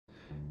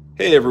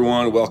Hey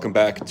everyone, welcome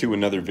back to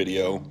another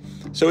video.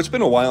 So it's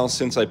been a while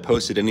since I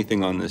posted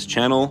anything on this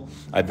channel.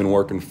 I've been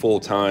working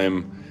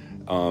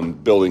full-time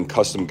building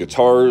custom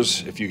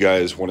guitars. If you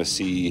guys want to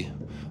see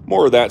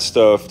more of that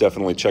stuff,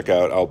 definitely check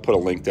out, I'll put a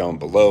link down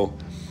below.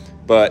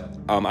 But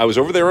I was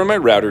over there on my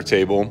router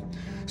table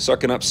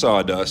sucking up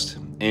sawdust,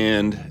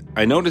 and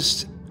I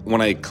noticed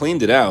when I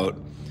cleaned it out,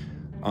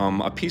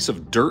 a piece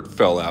of dirt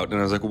fell out, and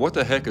I was like, what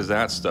the heck is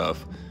that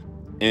stuff?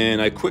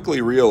 And I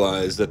quickly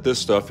realized that this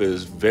stuff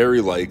is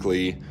very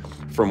likely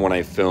from when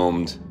I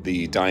filmed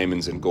the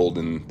Diamonds and Gold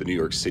in the New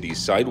York City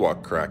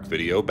Sidewalk crack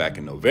video back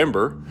in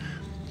November.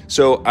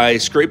 So I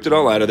scraped it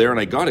all out of there and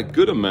I got a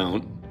good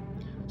amount.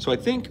 So I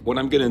think what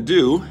I'm gonna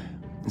do,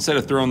 instead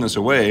of throwing this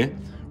away,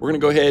 we're gonna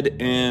go ahead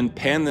and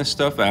pan this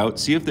stuff out,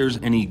 see if there's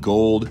any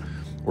gold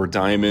or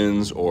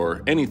diamonds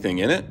or anything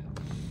in it.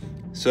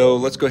 So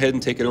let's go ahead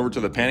and take it over to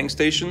the panning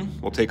station.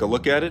 We'll take a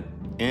look at it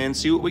and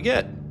see what we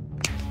get.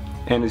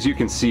 And as you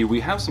can see, we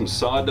have some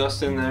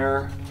sawdust in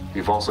there.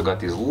 We've also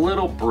got these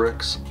little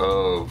bricks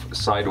of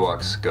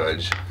sidewalk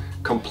skudge,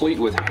 complete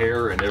with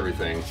hair and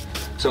everything.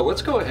 So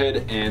let's go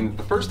ahead, and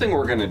the first thing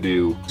we're gonna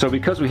do, so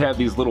because we have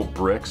these little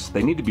bricks,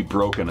 they need to be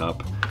broken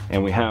up,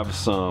 and we have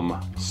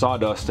some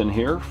sawdust in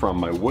here from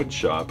my wood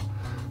shop.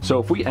 So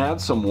if we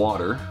add some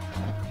water,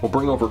 we'll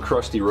bring over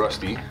Crusty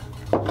Rusty.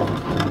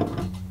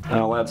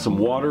 I'll add some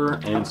water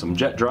and some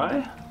jet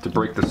dry to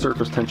break the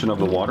surface tension of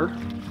the water.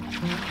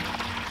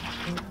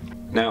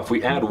 Now if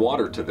we add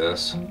water to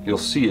this, you'll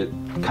see it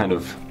kind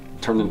of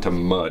turn into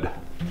mud,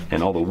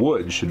 and all the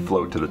wood should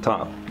float to the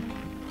top.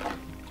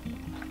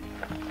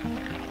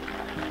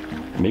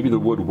 Maybe the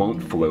wood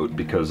won't float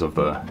because of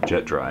the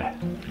jet dry.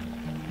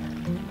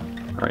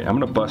 All right, I'm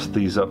gonna bust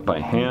these up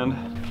by hand,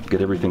 get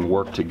everything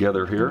worked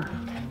together here.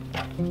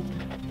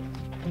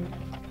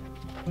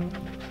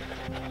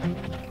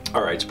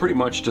 All right, it's pretty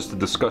much just a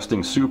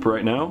disgusting soup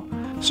right now.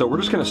 So we're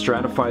just gonna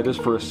stratify this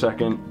for a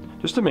second,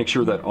 just to make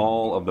sure that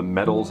all of the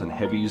metals and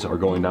heavies are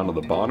going down to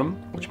the bottom,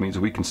 which means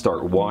we can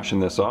start washing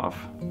this off.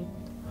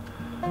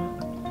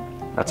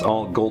 That's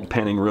all gold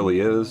panning really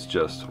is,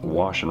 just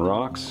washing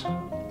rocks.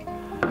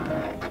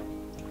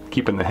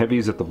 Keeping the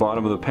heavies at the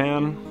bottom of the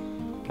pan,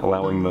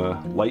 allowing the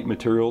light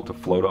material to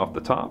float off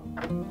the top.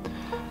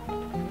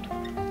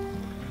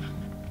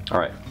 All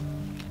right,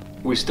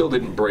 we still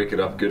didn't break it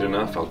up good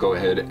enough. I'll go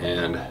ahead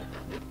and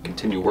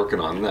continue working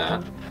on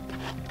that.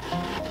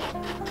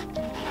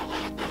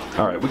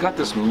 All right, we got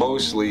this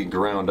mostly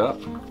ground up.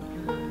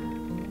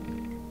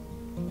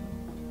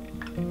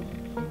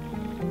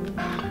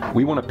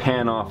 We want to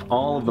pan off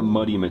all of the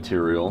muddy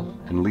material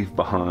and leave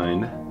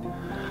behind.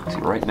 See,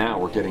 right now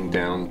we're getting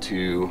down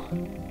to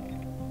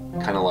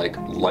kind of like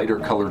lighter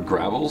colored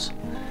gravels,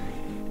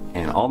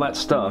 and all that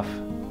stuff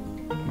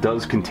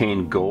does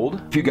contain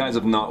gold. If you guys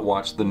have not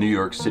watched the New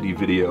York City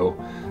video,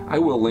 I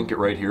will link it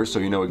right here so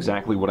you know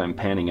exactly what I'm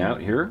panning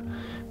out here.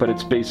 But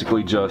it's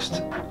basically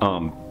just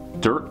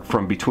dirt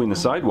from between the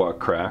sidewalk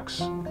cracks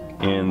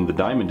in the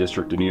Diamond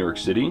District of New York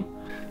City.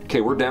 Okay,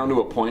 we're down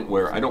to a point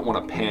where I don't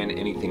want to pan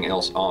anything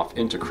else off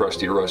into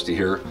Crusty Rusty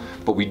here,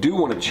 but we do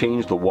want to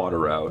change the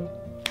water out.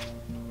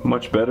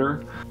 Much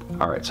better.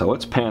 All right, so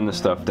let's pan this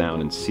stuff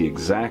down and see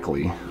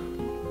exactly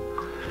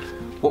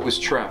what was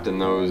trapped in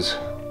those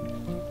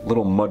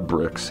little mud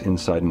bricks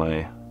inside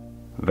my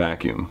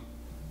vacuum.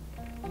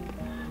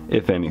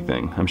 If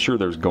anything, I'm sure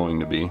there's going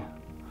to be.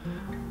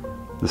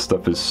 This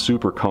stuff is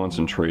super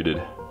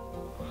concentrated.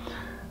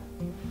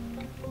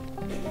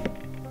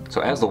 So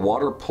as the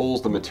water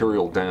pulls the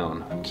material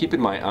down, I'm keeping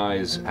my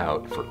eyes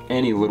out for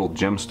any little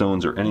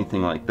gemstones or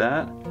anything like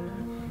that.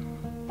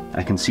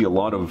 I can see a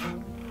lot of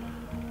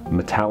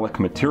metallic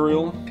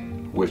material,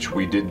 which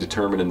we did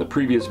determine in the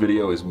previous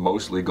video is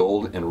mostly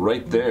gold, and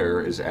right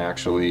there is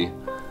actually,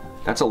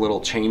 that's a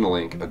little chain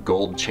link, a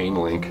gold chain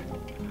link.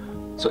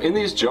 So in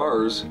these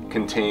jars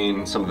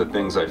contain some of the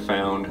things I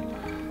found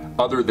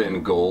other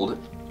than gold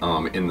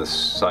in the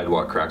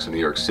sidewalk cracks in New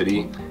York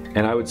City.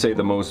 And I would say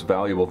the most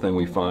valuable thing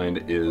we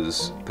find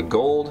is the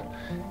gold.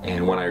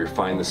 And when I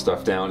refine this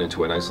stuff down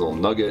into a nice little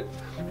nugget,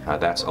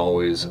 that's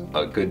always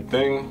a good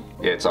thing.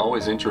 It's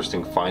always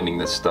interesting finding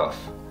this stuff.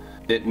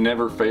 It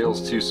never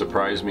fails to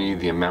surprise me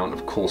the amount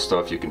of cool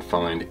stuff you can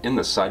find in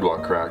the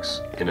sidewalk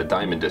cracks in a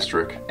diamond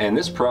district. And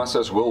this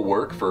process will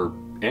work for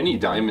any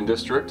diamond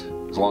district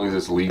as long as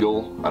it's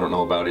legal. I don't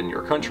know about in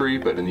your country,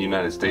 but in the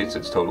United States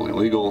it's totally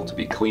legal to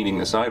be cleaning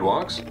the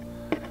sidewalks.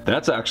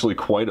 That's actually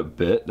quite a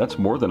bit. That's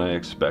more than I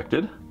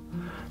expected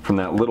from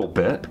that little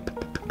bit.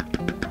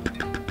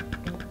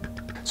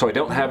 So I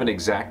don't have an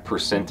exact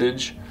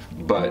percentage,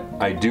 but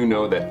I do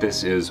know that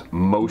this is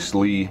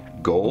mostly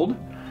gold.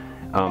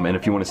 And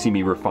if you want to see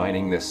me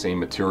refining this same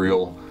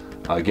material,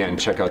 again,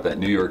 check out that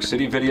New York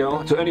City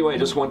video. So anyway, I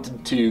just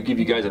wanted to give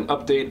you guys an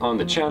update on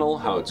the channel,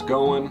 how it's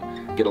going.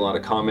 Get a lot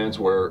of comments,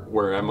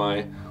 where am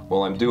I?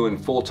 Well, I'm doing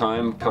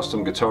full-time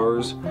custom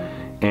guitars,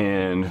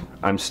 and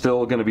I'm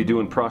still going to be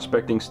doing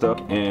prospecting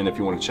stuff. And if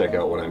you want to check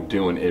out what I'm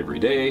doing every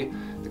day,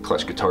 the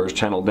Klesh Guitars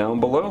channel down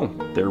below.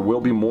 There will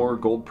be more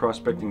gold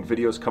prospecting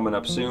videos coming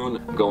up soon.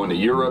 I'm going to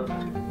Europe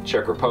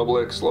Czech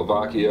Republic,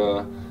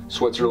 Slovakia,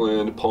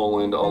 Switzerland,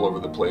 Poland, all over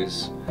the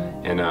place.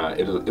 And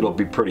it'll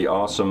be pretty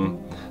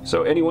awesome.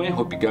 So anyway,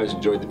 hope you guys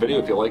enjoyed the video.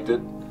 If you liked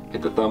it,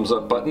 hit the thumbs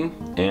up button,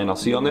 and I'll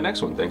see you on the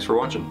next one. Thanks for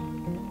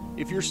watching.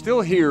 If you're still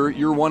here,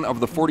 you're one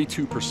of the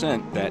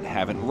 42% that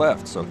haven't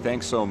left, so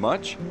thanks so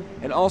much.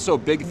 And also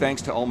big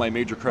thanks to all my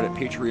Major Credit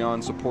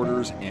Patreon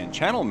supporters and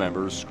channel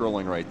members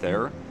scrolling right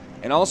there.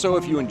 And also,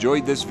 if you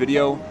enjoyed this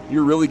video,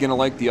 you're really gonna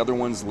like the other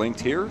ones linked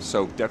here,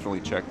 so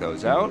definitely check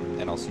those out,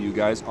 and I'll see you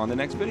guys on the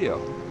next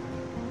video.